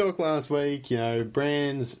 So we talked last week,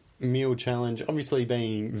 Brand's meal challenge, obviously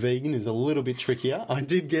being vegan, is a little bit trickier. I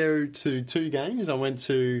did go to 2 games. I went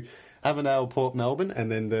to Avondale, Port Melbourne,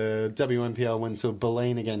 and then the WNPL went to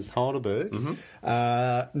Berlin against Heidelberg. Mm-hmm.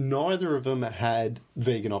 Neither of them had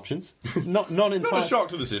vegan options. Not entirely. Not a shock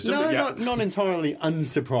to the system. No, but yeah. not entirely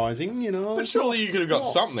unsurprising. But surely you could have got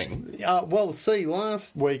something. See,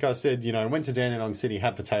 last week I said, went to Dandenong City,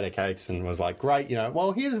 had potato cakes, and was like, great.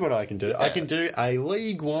 Well, here's what I can do. I can do a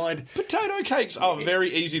league-wide. Potato cakes are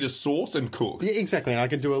very easy to source and cook. Yeah, exactly. And I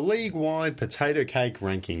can do a league-wide potato cake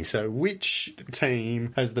ranking. So which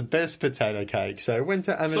team has the best potato cake? So went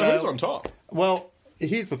to Avondale. So who's on top? Well,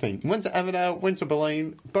 here's the thing. Went to Avondale, went to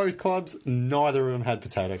Berlin, both clubs, neither of them had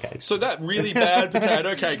potato cakes. So that really bad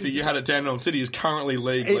potato cake that you had at Dandenong City is currently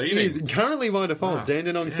leading. It is currently by default.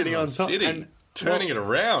 Dandenong City on top. And turning it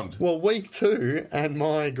around. Well, week 2, and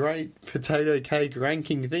my great potato cake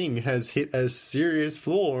ranking thing has hit a serious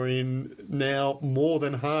flaw in now more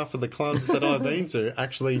than half of the clubs that I've been to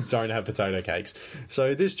actually don't have potato cakes.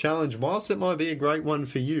 So this challenge, whilst it might be a great one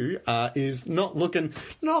for you, is not looking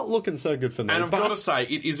so good for me. And I've got to say,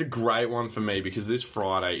 it is a great one for me because this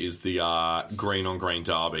Friday is the green on green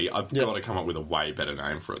derby. I've got to come up with a way better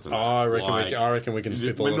name for it than that. I reckon we can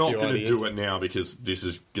spitball a few ideas. We're not going to do it now because this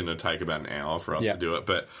is going to take about an hour for us to do it.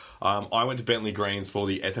 But I went to Bentley Greens for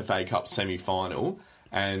the FFA Cup semi-final,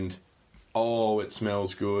 and it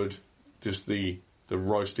smells good. Just the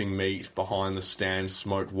roasting meat behind the stand,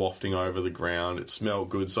 smoke wafting over the ground. It smelled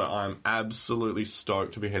good, so I'm absolutely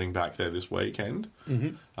stoked to be heading back there this weekend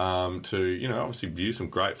to obviously view some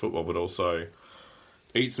great football, but also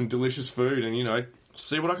eat some delicious food and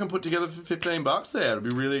see what I can put together for $15 there. It'll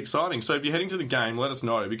be really exciting. So if you're heading to the game, let us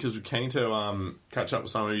know because we're keen to catch up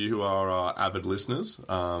with some of you who are avid listeners.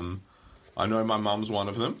 I know my mum's one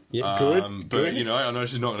of them. Yeah, good. But, good. I know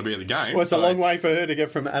she's not going to be at the game. Well, it's a long way for her to get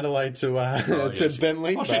from Adelaide to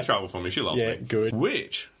Bentley. She travelled for me. She loves me. Yeah, good.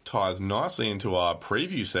 Which ties nicely into our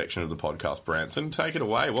preview section of the podcast, Branson. Take it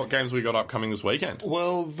away. What games we got upcoming this weekend?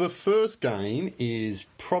 Well, the first game is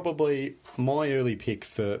probably my early pick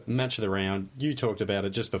for match of the round. You talked about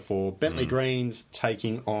it just before. Bentley Greens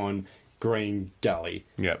taking on Green Gully.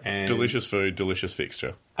 Yep. Delicious food, delicious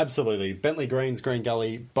fixture. Absolutely. Bentley Greens, Green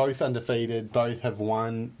Gully, both undefeated, both have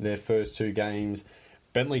won their first 2 games.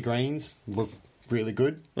 Bentley Greens look really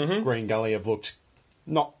good. Mm-hmm. Green Gully have looked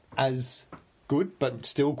not as good, but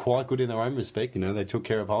still quite good in their own respect. They took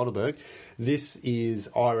care of Heidelberg. This is,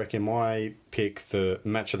 I reckon, my pick for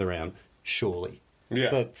match of the round, surely.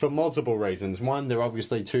 Yeah. For multiple reasons. One, they're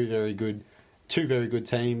obviously two very good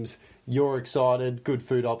teams. You're excited. Good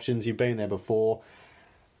food options. You've been there before.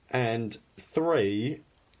 And 3,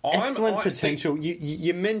 excellent potential.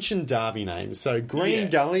 You mentioned derby names. So Green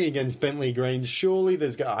Gully against Bentley Green. Surely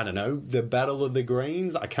there's, I don't know, the Battle of the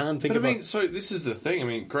Greens. I can't think of so this is the thing. I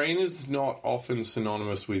mean, green is not often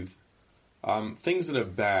synonymous with things that are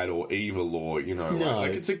bad or evil or,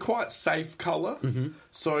 like it's a quite safe colour. Mm-hmm.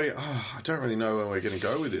 So I don't really know where we're going to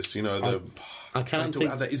go with this. I can't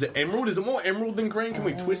think... Is it emerald? Is it more emerald than green? Can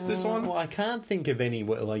we twist this one? Well, I can't think of any,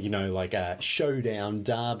 like a showdown,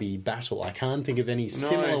 derby, battle. I can't think of any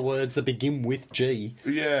similar words that begin with G.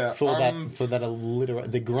 Yeah. For that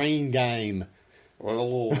alliterate... The green game.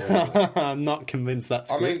 Well, I'm not convinced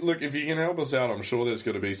that's good. I mean, look, if you can help us out, I'm sure there's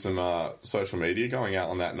going to be some social media going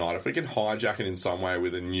out on that night. If we can hijack it in some way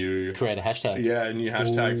with a new... Create a hashtag. Yeah, a new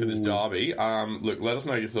hashtag for this derby. Look, let us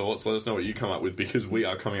know your thoughts. Let us know what you come up with, because we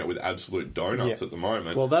are coming up with absolute donuts at the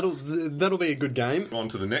moment. Well, that'll be a good game. On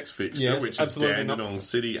to the next fixture, which is Dandenong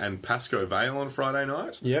City and Pascoe Vale on Friday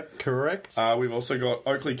night. Yep, correct. We've also got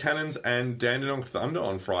Oakley Cannons and Dandenong Thunder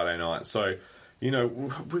on Friday night. So,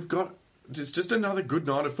 we've got... It's just another good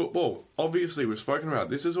night of football. Obviously, we've spoken about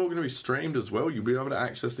it. This is all going to be streamed as well. You'll be able to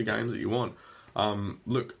access the games that you want.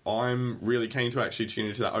 Look, I'm really keen to actually tune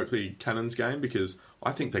into that Oakley Cannons game because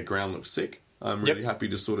I think their ground looks sick. I'm really happy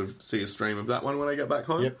to sort of see a stream of that one when I get back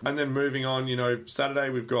home. Yep. And then moving on, Saturday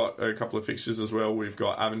we've got a couple of fixtures as well. We've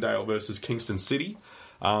got Avondale versus Kingston City.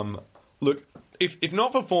 Look, if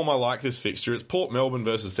not for form I like this fixture, it's Port Melbourne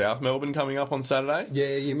versus South Melbourne coming up on Saturday.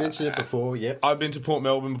 Yeah, you mentioned it before, yep. I've been to Port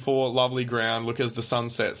Melbourne before, lovely ground. Look, as the sun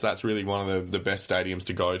sets, that's really one of the best stadiums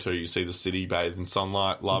to go to. You see the city bathed in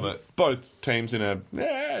sunlight, love it. Both teams in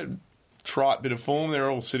a trite bit of form. They're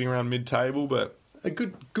all sitting around mid-table, but... A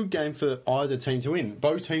good game for either team to win.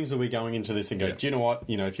 Both teams will be going into this and go, do you know what?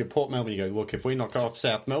 If you're Port Melbourne, you go, look, if we knock off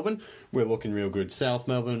South Melbourne, we're looking real good. South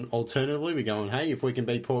Melbourne, alternatively, we're going, hey, if we can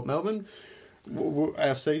beat Port Melbourne...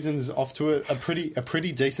 Our season's off to a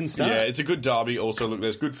pretty decent start. Yeah, it's a good derby. Also, look,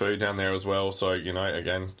 there's good food down there as well. So,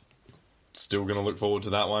 again, still going to look forward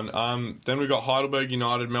to that one. Then we've got Heidelberg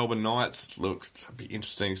United, Melbourne Knights. Look, it'd be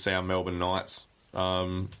interesting to see how Melbourne Knights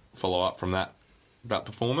follow up from that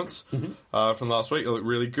performance from last week. It looked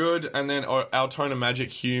really good. And then Altona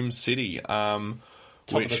Magic, Hume City. Top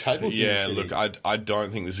of the table, Hume City. Look, I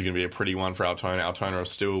don't think this is going to be a pretty one for Altona. Altona are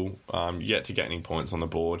still yet to get any points on the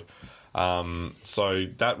board. So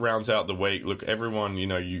that rounds out the week. Look, everyone, you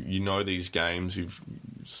know these games, you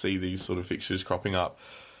see these sort of fixtures cropping up.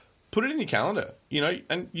 Put it in your calendar,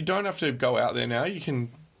 and you don't have to go out there now. You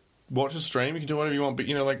can watch a stream, you can do whatever you want, but,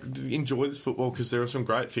 enjoy this football because there are some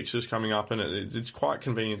great fixtures coming up and it's quite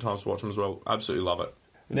convenient times to watch them as well. Absolutely love it.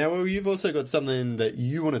 Now, Will, you've also got something that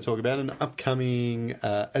you want to talk about, an upcoming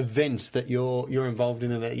event that you're involved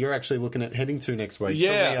in and that you're actually looking at heading to next week.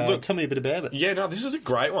 Yeah, tell me a bit about it. Yeah, no, this is a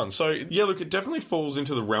great one. So, yeah, look, it definitely falls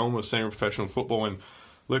into the realm of semi-professional football. And,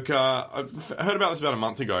 look, I heard about this about a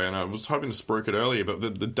month ago, and I was hoping to spruik it earlier, but the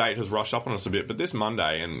date has rushed up on us a bit. But this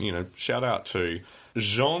Monday, and, shout out to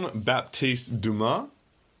Jean-Baptiste Dumas,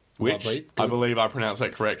 which I believe I pronounced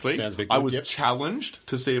that correctly. Sounds big. I was challenged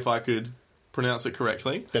to see if I could... pronounce it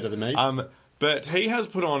correctly. Better than me. But he has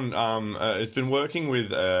put on... it's been working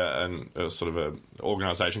with a sort of an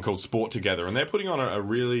organisation called Sport Together, and they're putting on a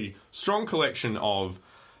really strong collection of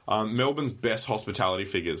Melbourne's best hospitality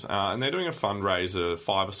figures. And they're doing a fundraiser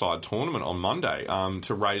five-a-side tournament on Monday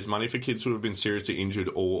to raise money for kids who have been seriously injured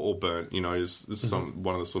or burnt. This is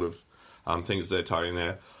one of the sort of things they're touting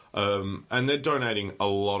there. And they're donating a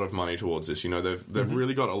lot of money towards this. They've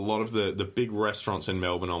really got a lot of the big restaurants in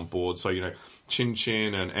Melbourne on board. So, Chin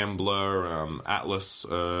Chin and Ambler, Atlas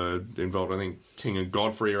involved. I think King and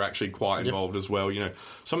Godfrey are actually quite involved as well.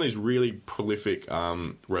 Some of these really prolific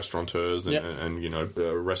restaurateurs and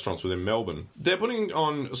restaurants within Melbourne. They're putting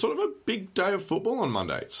on sort of a big day of football on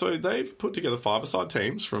Monday. So they've put together five-a-side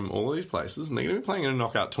teams from all of these places, and they're going to be playing in a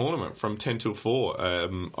knockout tournament from 10 till 4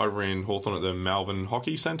 over in Hawthorn at the Malvern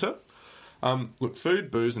Hockey Centre. Look,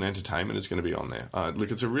 food, booze and entertainment is going to be on there. Look,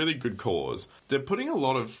 it's a really good cause. They're putting a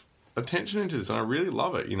lot of attention into this, and I really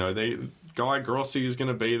love it. Guy Grossi is going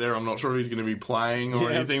to be there. I'm not sure if he's going to be playing or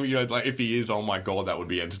anything. If he is, oh my God, that would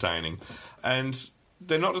be entertaining. And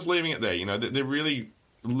they're not just leaving it there. They're really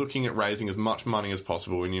looking at raising as much money as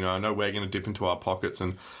possible. And, I know we're going to dip into our pockets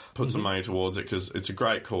and put some money towards it because it's a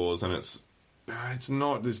great cause, and it's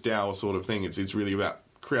not this dour sort of thing. It's really about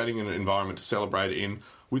creating an environment to celebrate it in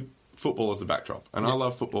with football as the backdrop. And I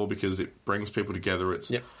love football because it brings people together. It's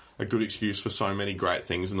a good excuse for so many great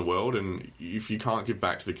things in the world, and if you can't give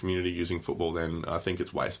back to the community using football, then I think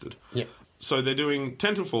it's wasted. So they're doing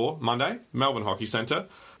 10 till 4 Monday, Melbourne Hockey Centre.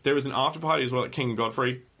 There is an after party as well at King and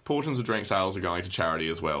Godfrey portions of drink sales are going to charity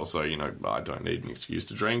as well, so, I don't need an excuse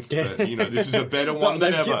to drink. But, this is a better one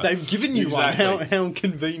than ever. They've given you exactly. one. How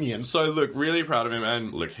convenient. So, look, really proud of him.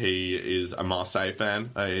 And, look, he is a Marseille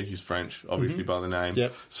fan. He's French, obviously, by the name.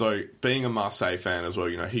 Yep. So, being a Marseille fan as well,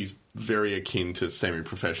 he's very akin to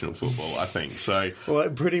semi-professional football, I think. So, well,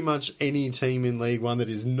 pretty much any team in League One that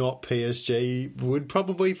is not PSG would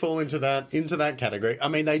probably fall into that category. I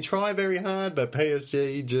mean, they try very hard, but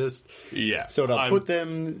PSG just sort of put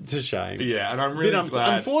them to shame. Yeah, and I'm really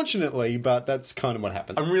glad. Unfortunately, but that's kind of what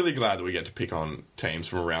happens. I'm really glad that we get to pick on teams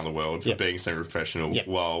from around the world for being semi-professional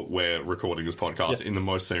while we're recording this podcast in the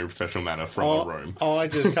most semi-professional manner from a room. I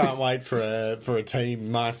just can't wait for a team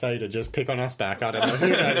Marseille to just pick on us back. I don't know. Who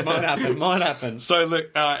knows? Might happen. So,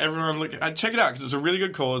 look, everyone, check it out because it's a really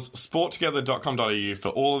good cause. Sporttogether.com.au for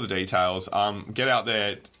all of the details. Get out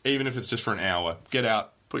there, even if it's just for an hour. Get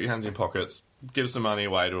out, put your hands in your pockets, give some money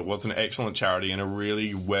away to it. What's an excellent charity and a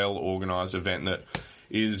really well-organised event that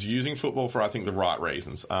is using football for, I think, the right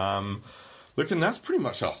reasons. Look, and that's pretty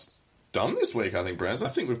much us done this week, I think, Brands. I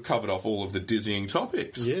think we've covered off all of the dizzying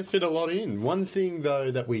topics. Yeah, fit a lot in. One thing,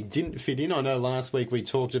 though, that we didn't fit in, I know last week we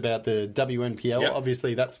talked about the WNPL. Yep.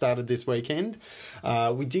 Obviously, that started this weekend.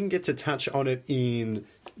 We didn't get to touch on it in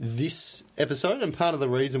this episode, and part of the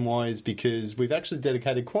reason why is because we've actually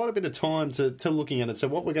dedicated quite a bit of time to looking at it. So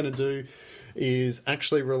what we're going to do is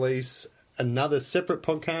actually release another separate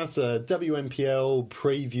podcast, a WNPL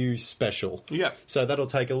preview special. Yeah. So that'll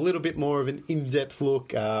take a little bit more of an in-depth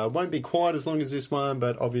look. Won't be quite as long as this one,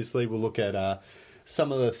 but obviously we'll look at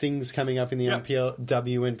some of the things coming up in the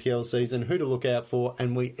WNPL season, who to look out for,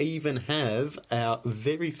 and we even have our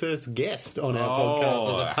very first guest on our podcast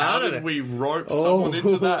as a part of it. How did we rope someone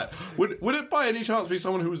into that? Would it by any chance be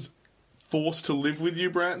someone who was forced to live with you,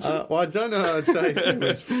 Branson? Well, I don't know how I'd say it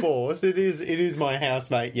was forced. It is my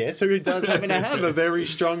housemate, yes, who does happen to have a very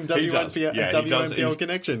strong WNPL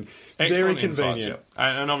connection. Very convenient. Insights,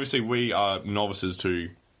 yeah. And obviously we are novices to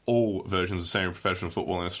all versions of semi-professional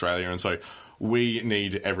football in Australia, and so we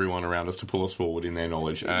need everyone around us to pull us forward in their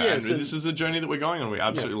knowledge. And this is a journey that we're going on. We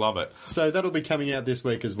absolutely love it. So that'll be coming out this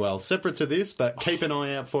week as well. Separate to this, but keep an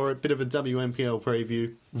eye out for it. Bit of a WNPL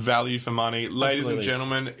preview. Value for money. Ladies and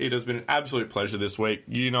gentlemen, it has been an absolute pleasure this week.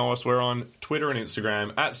 You know us. We're on Twitter and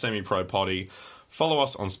Instagram at SemiProPoddy. Follow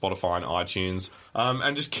us on Spotify and iTunes.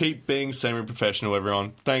 And just keep being semi-professional,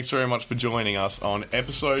 everyone. Thanks very much for joining us on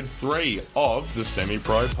episode 3 of the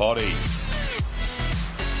Semi-Pro Poddy.